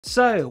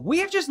So we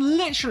have just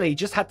literally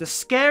had the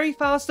Scary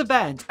Fast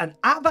event, and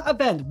at that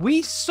event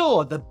we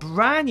saw the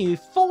brand new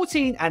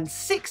 14 and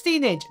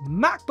 16-inch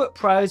MacBook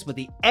Pros with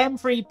the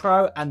M3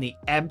 Pro and the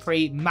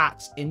M3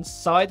 Max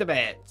inside of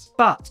it.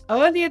 But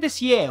earlier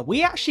this year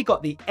we actually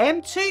got the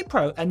M2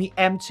 Pro and the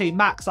M2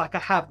 Max like I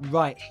have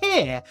right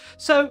here.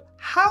 So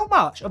how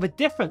much of a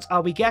difference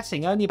are we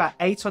getting only about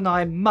 8 or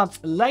 9 months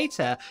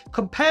later,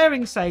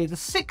 comparing, say, the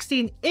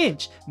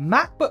 16-inch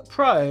MacBook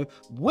Pro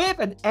with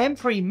an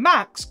M3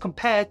 Max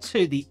compared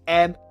to the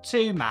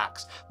M2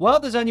 Max? Well,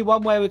 there's only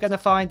one way we're going to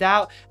find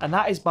out, and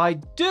that is by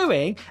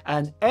doing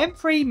an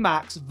M3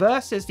 Max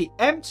versus the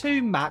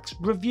M2 Max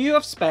review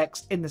of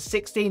specs in the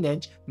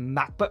 16-inch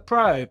MacBook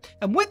Pro.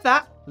 And with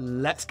that,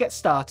 let's get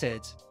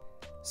started.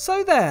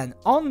 So then,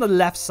 on the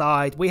left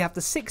side, we have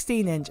the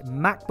 16-inch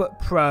MacBook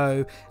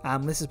Pro,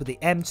 and this is with the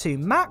M2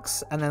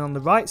 Max, and then on the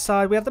right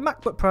side, we have the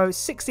MacBook Pro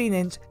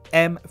 16-inch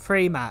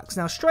M3 Max.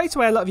 Now, straight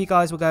away, a lot of you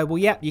guys will go, well,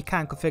 yep, you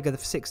can configure the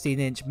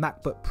 16-inch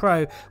MacBook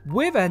Pro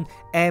with an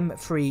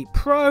M3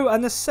 Pro,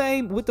 and the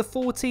same with the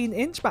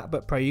 14-inch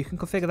MacBook Pro. You can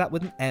configure that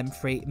with an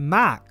M3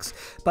 Max.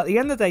 But at the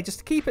end of the day, just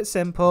to keep it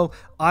simple,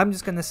 I'm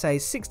just going to say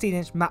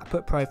 16-inch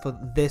MacBook Pro for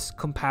this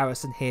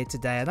comparison here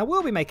today, and I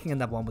will be making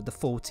another one with the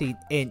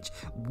 14-inch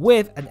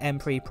with an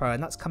M3 Pro,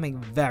 and that's coming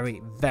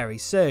very, very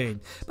soon.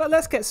 But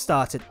let's get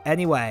started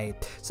anyway.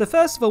 So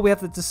first of all, we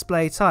have the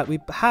display type. We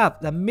have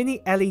the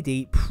mini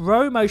LED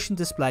Pro Motion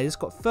display. This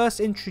got first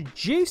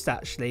introduced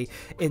actually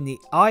in the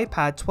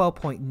iPad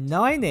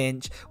 12.9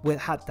 inch, which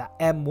had that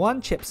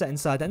M1 chipset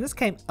inside, and this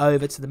came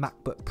over to the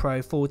MacBook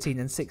Pro 14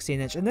 and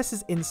 16 inch, and this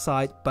is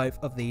inside both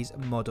of these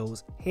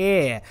models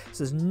here.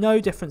 So there's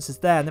no differences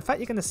there, and in fact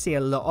you're going to see a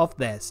lot of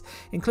this,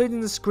 including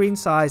the screen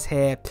size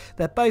here.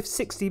 They're both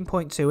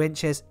 16.2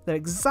 inches. They're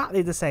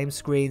exactly the same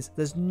screens.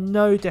 There's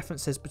no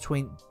differences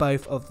between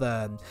both of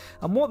them.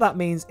 And what that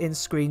means in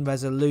screen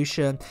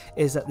resolution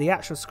is that the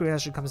actual screen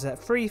resolution comes at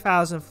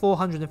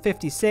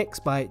 3456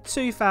 by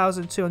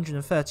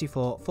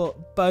 2234 for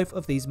both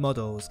of these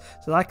models.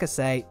 So like I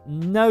say,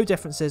 no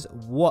differences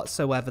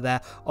whatsoever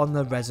there on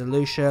the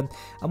resolution.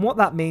 And what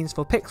that means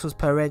for pixels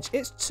per inch,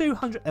 it's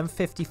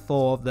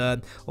 254 of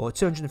them, or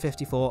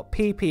 254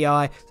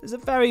 ppi. So it's a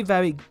very,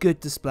 very good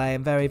display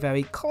and very,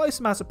 very close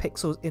amount of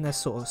pixels in a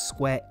sort of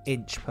square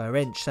inch per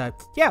inch. So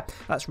yeah,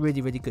 that's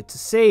really, really good to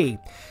see.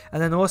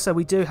 And then also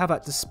we do have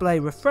that display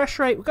refresh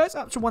rate. It goes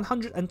up to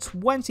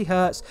 120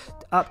 Hz,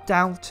 up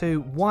down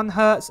to 1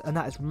 Hz, and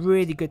that is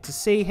really good to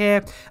see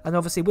here. And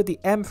obviously with the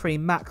M3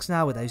 Max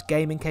now, with those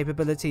gaming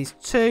capabilities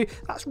too,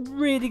 that's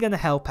really going to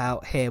help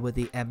out here with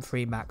the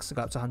M3 Max to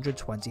go up to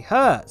 120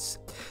 Hz.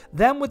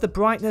 Then with the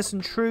brightness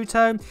and true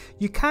tone,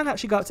 you can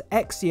actually go up to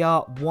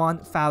XDR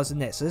 1000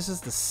 nits. So this is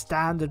the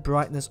standard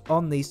brightness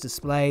on these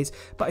displays.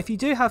 But if you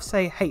do have,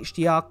 say,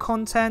 HDR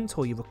content,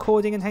 or you're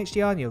recording in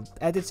HDR and you're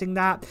editing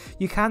that,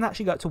 you can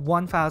actually go up to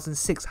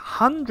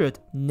 1600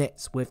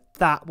 nits with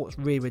that, what's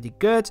really, really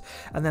good.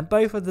 And then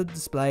both of the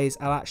displays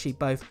are actually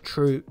both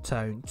true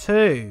tone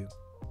too.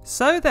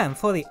 So then,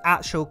 for the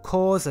actual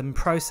cores and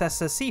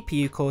processor,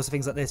 CPU cores,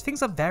 things like this,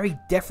 things are very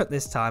different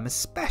this time,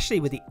 especially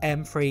with the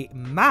M3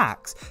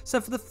 Max. So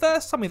for the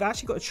first time, we've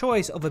actually got a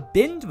choice of a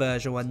binned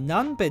version or a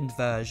non-binned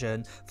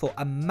version for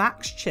a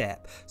Max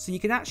chip. So you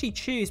can actually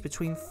choose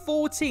between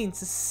 14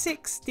 to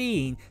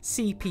 16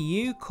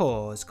 CPU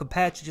cores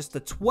compared to just the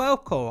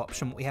 12 core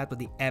option we had with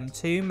the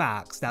M2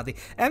 Max. Now the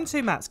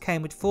M2 Max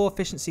came with 4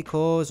 efficiency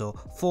cores or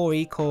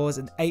 4E cores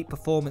and 8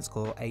 performance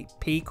core,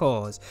 8P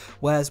cores.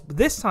 Whereas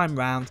this time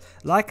round,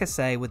 like I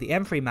say, with the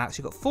M3 Max,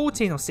 you've got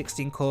 14 or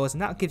 16 cores,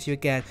 and that gives you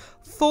again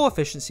 4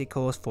 efficiency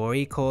cores,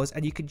 4E cores,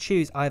 and you can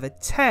choose either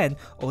 10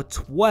 or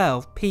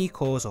 12 P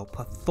cores or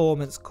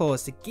performance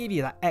cores to give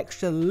you that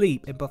extra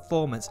leap in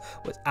performance,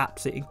 which is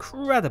absolutely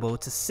incredible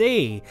to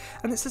see.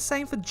 And it's the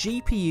same for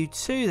GPU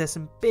too. There's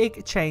some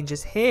big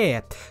changes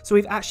here. So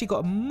we've actually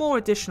got more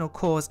additional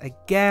cores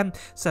again.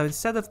 So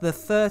instead of the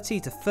 30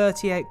 to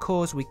 38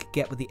 cores we could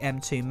get with the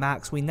M2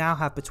 Max, we now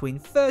have between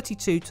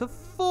 32 to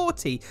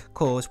 40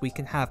 cores we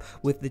can have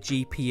with the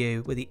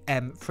GPU with the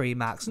M3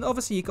 Max. And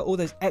obviously you've got all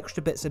those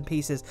extra bits and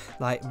pieces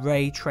like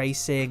ray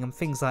tracing and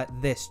things like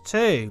this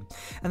too.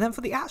 And then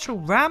for the actual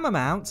RAM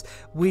amount,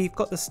 we've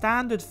got the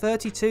standard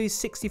 32,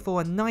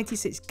 64 and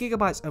 96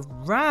 gigabytes of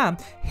RAM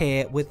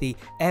here with the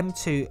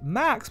M2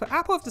 Max, but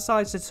Apple have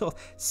decided to sort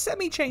of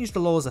semi-change the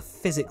laws of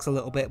physics a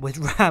little bit with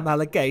RAM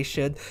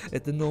allocation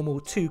at the normal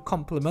 2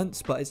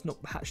 complements, but it's not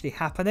actually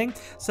happening.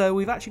 So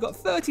we've actually got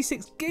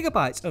 36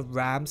 gigabytes of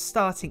RAM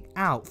starting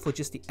out for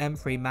just the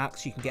M3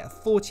 Max. You can get a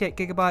 48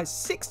 gigabytes,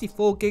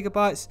 64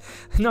 gigabytes,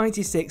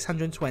 96,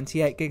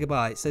 128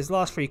 gigabytes. Those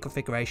last 3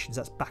 configurations,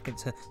 that's back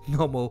into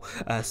normal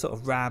sort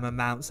of RAM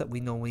amounts that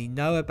we normally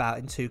know about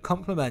in 2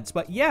 complements.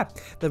 But yeah,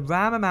 the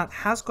RAM amount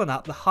has gone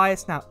up. The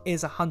highest now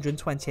is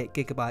 128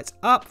 gigabytes,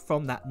 up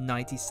from that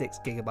 96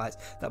 gigabytes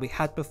that we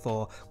had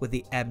before with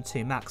the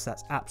M2 Max.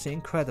 That's absolutely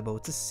incredible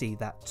to see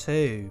that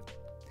too.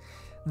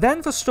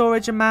 Then for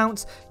storage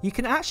amounts, you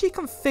can actually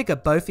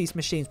configure both these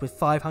machines with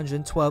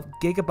 512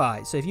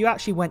 gigabytes. So if you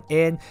actually went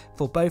in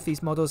for both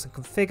these models and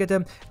configured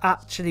them,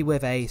 actually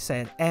with a,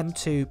 say, an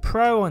M2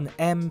 Pro and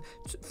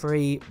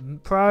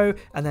M3 Pro,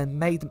 and then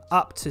made them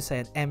up to, say,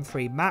 an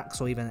M3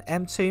 Max or even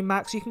an M2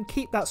 Max, you can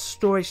keep that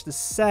storage the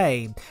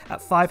same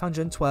at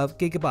 512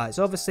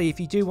 gigabytes. Obviously, if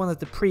you do one of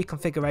the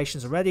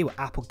pre-configurations already, what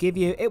Apple give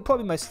you, it'll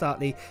probably most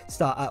likely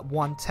start at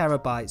 1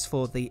 terabytes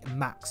for the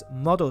Max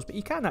models, but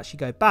you can actually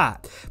go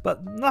back.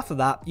 But enough of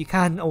that, you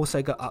can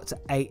also go up to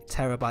 8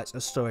 terabytes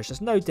of storage.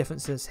 There's no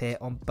differences here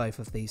on both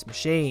of these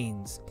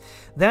machines.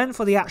 Then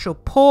for the actual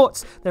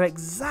ports, they're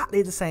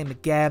exactly the same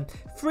again.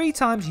 3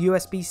 times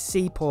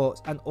USB-C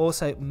ports and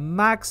also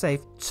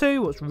MagSafe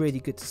 2, what's really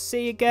good to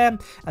see again.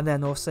 And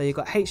then also you've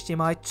got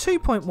HDMI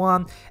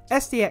 2.1,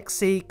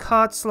 SDXC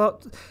card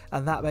slot,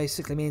 and that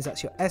basically means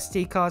that's your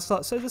SD card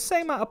slot. So the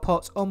same amount of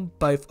ports on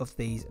both of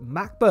these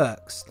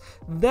MacBooks.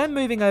 Then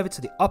moving over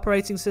to the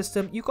operating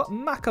system, you've got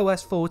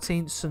macOS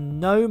 14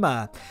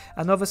 Sonoma.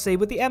 And obviously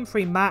with the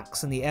M3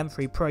 Max and the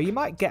M3 Pro, you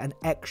might get an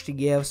extra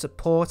year of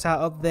support out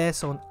of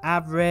this on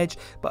average,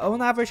 but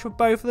on average for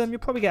both of them, you'll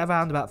probably get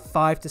around about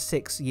 5 to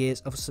 6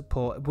 years of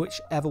support,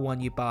 whichever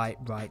one you buy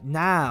right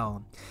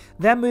now.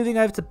 Then moving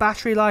over to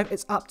battery life,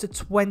 it's up to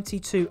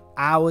 22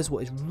 hours,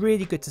 what is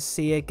really good to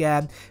see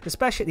again,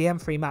 especially the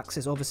M3 Max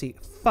is obviously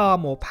far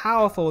more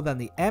powerful than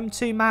the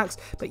M2 Max,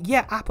 but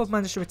yeah, Apple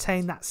managed to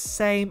retain that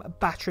same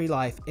battery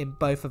life in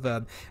both of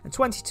them, and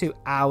 22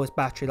 hours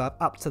battery life,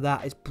 up to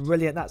that is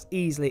brilliant. That's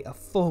easily a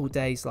full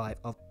day's life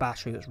of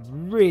battery. That's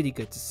really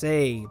good to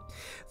see.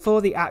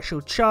 For the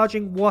actual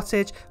charging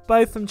wattage,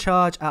 both of them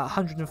charge at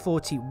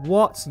 140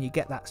 watts, and you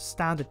get that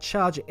standard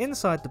charger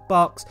inside the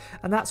box,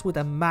 and that's with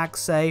a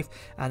MagSafe,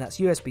 and that's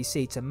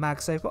USB-C to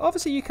MagSafe, but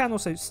obviously you can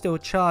also still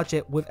charge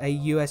it with a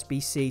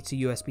USB-C to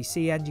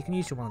USB-C end. You can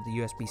use one of the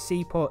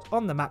USB-C ports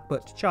on the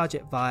MacBook to charge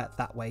it via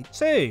that way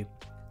too.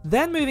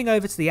 Then moving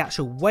over to the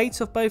actual weight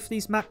of both of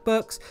these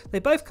MacBooks, they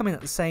both come in at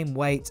the same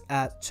weight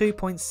at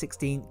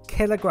 2.16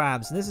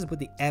 kilograms, and this is with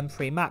the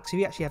M3 Max. If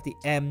you actually have the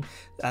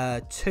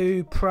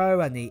M2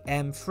 Pro and the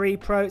M3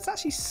 Pro, it's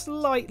actually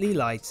slightly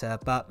lighter,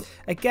 but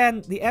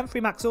again, the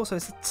M3 Max also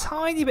is a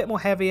tiny bit more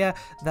heavier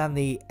than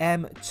the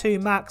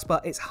M2 Max,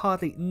 but it's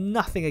hardly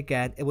nothing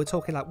again. We're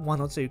talking like 1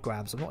 or 2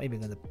 grams. I'm not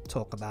even going to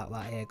talk about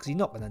that here because you're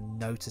not going to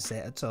notice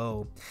it at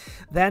all.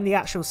 Then the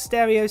actual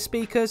stereo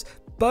speakers,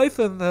 both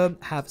of them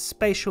have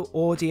spatial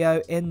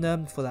audio in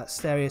them for that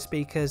stereo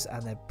speakers,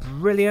 and they're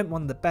brilliant.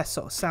 One of the best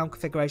sort of sound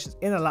configurations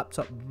in a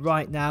laptop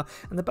right now,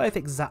 and they're both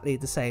exactly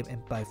the same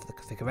in both of the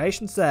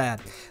configurations there.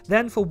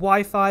 Then for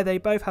Wi-Fi, they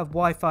both have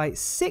Wi-Fi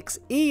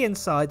 6E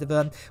inside of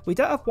them. We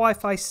don't have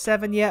Wi-Fi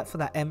 7 yet for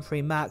that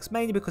M3 Max,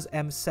 mainly because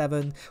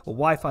M7 or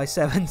Wi-Fi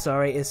 7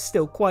 sorry, is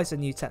still quite a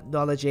new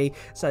technology,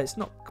 so it's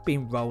not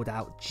been rolled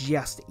out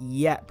just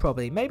yet.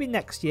 Probably maybe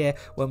next year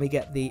when we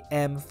get the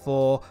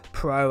M4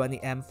 Pro and the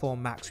M4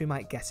 Max, we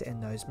might get it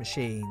in those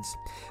machines.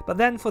 But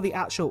then for the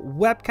actual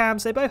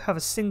webcams, they both have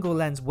a single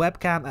lens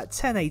webcam at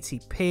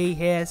 1080p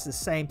here. It's the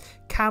same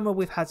camera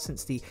we've had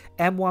since the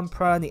M1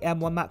 Pro and the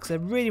M1 Max. They're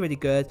really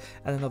good,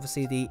 and then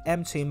obviously the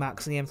M2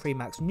 Max and the M3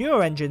 Max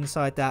neural engine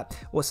inside that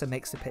also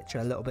makes the picture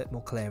a little bit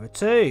more clearer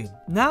too.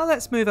 Now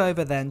let's move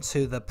over then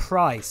to the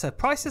price. So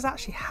prices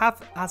actually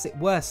have, as it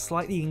were,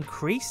 slightly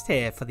increased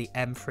here for the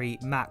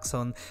M3 Max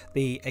on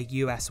the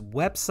US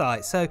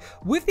website. So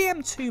with the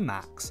M2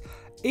 Max,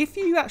 if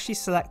you actually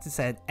selected,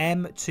 say,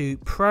 an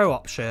M2 Pro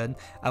option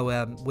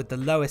with the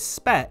lowest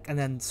spec, and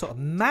then sort of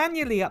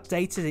manually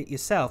updated it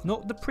yourself,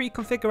 not the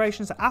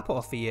pre-configurations that Apple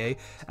offer you,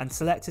 and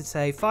selected,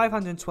 say,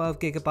 512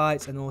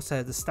 gigabytes and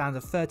also the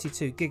standard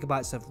 32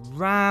 gigabytes of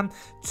RAM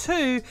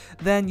too,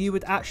 then you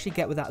would actually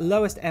get, with that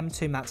lowest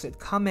M2 Max, it'd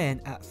come in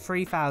at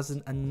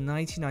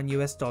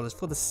 $3,099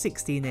 for the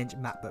 16-inch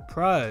MacBook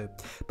Pro.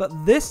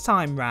 But this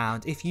time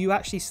round, if you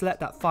actually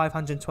select that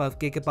 512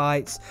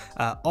 gigabytes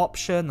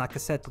option, like I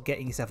said, for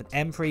getting yourself an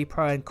M3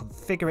 Pro and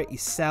configure it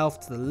yourself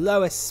to the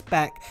lowest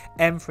spec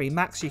M3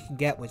 Max you can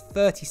get with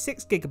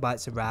 36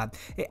 gigabytes of RAM,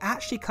 it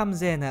actually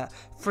comes in at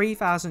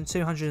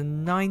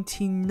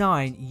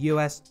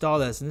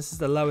 $3,299, and this is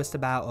the lowest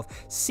amount of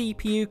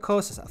CPU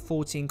cores. It's a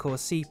 14-core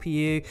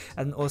CPU,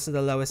 and also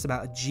the lowest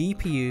amount of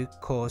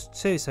GPU cores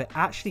too, so it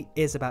actually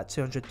is about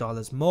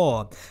 $200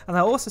 more. And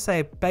I also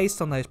say,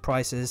 based on those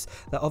prices,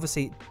 that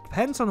obviously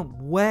depends on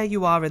where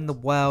you are in the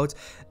world,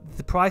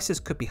 the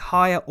prices could be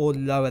higher or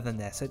lower than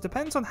this. So it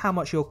depends on how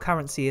much your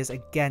currency is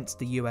against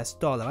the US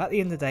dollar. At the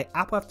end of the day,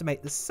 Apple have to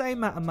make the same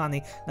amount of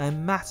money no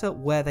matter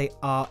where they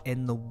are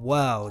in the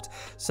world.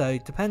 So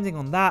depending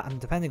on that, and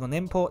depending on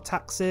import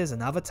taxes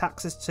and other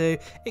taxes too,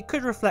 it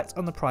could reflect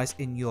on the price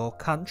in your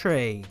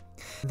country.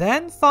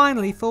 Then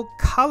finally, for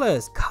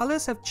colors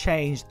have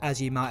changed,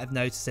 as you might have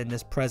noticed in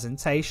this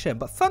presentation,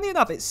 but funny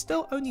enough, it's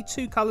still only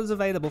 2 colors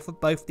available for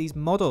both these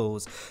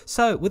models.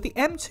 So with the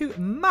M2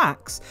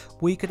 Max,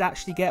 we could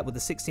actually get, with the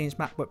 16-inch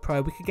MacBook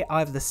Pro, we could get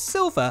either the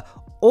silver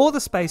or the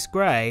space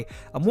grey.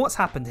 And what's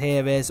happened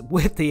here is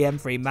with the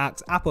M3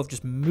 Max, Apple have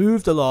just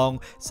moved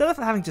along. Instead of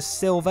having just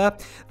silver,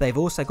 they've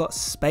also got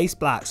space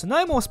black. So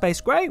no more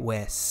space grey,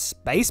 we're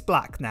space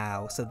black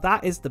now. So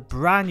that is the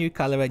brand new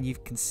colour, and you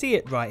can see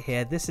it right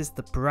here. This is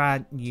the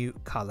brand new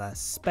colour,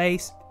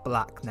 space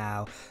black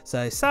now.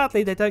 So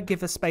sadly they don't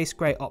give a space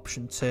grey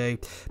option too,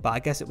 but I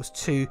guess it was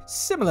too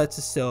similar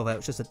to silver,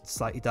 which is a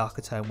slightly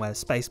darker tone, where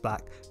space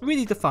black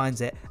really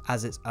defines it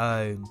as its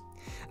own.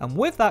 And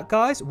with that,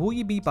 guys, will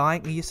you be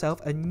buying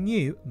yourself a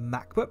new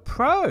MacBook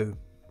Pro?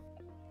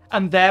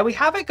 And there we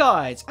have it,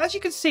 guys. As you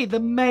can see, the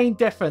main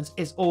difference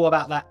is all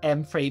about that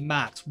M3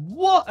 Max.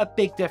 What a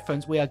big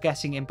difference we are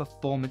getting in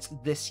performance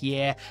this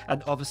year,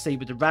 and obviously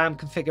with the RAM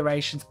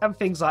configurations and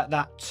things like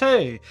that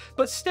too.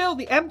 But still,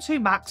 the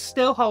M2 Max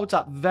still holds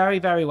up very,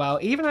 very well,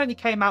 even though it only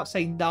came out,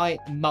 say, 9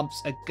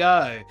 months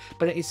ago.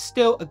 But it is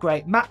still a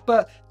great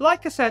MacBook.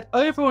 Like I said,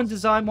 overall and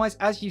design-wise,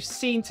 as you've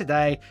seen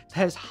today,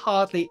 there's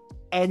hardly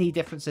any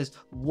differences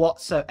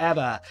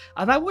whatsoever.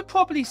 And I would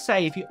probably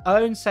say if you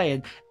own, say,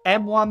 an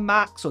M1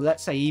 Max, or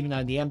let's say even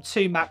own the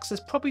M2 Max,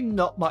 there's probably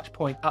not much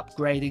point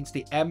upgrading to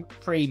the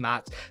M3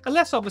 Max,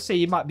 unless obviously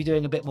you might be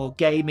doing a bit more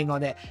gaming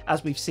on it,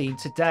 as we've seen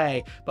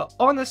today. But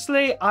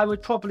honestly, I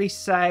would probably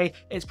say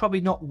it's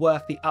probably not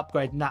worth the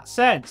upgrade in that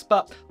sense.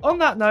 But on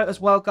that note as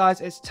well, guys,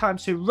 it's time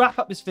to wrap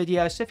up this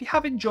video. So if you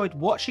have enjoyed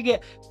watching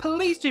it,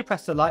 please do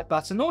press the like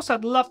button. Also,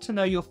 I'd love to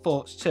know your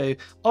thoughts too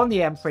on the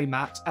M3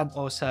 Max and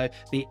also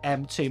the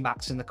M2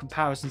 Max and the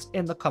comparisons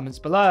in the comments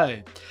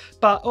below.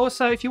 But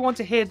also, if you want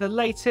to hear the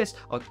latest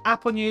on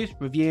Apple news,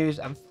 reviews,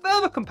 and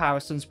further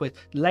comparisons with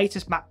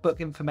latest MacBook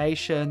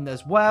information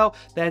as well,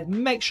 then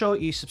make sure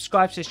you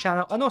subscribe to this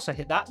channel and also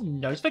hit that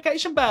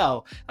notification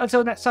bell.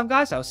 Until next time,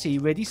 guys, I'll see you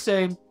really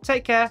soon.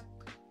 Take care.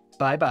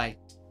 Bye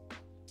bye.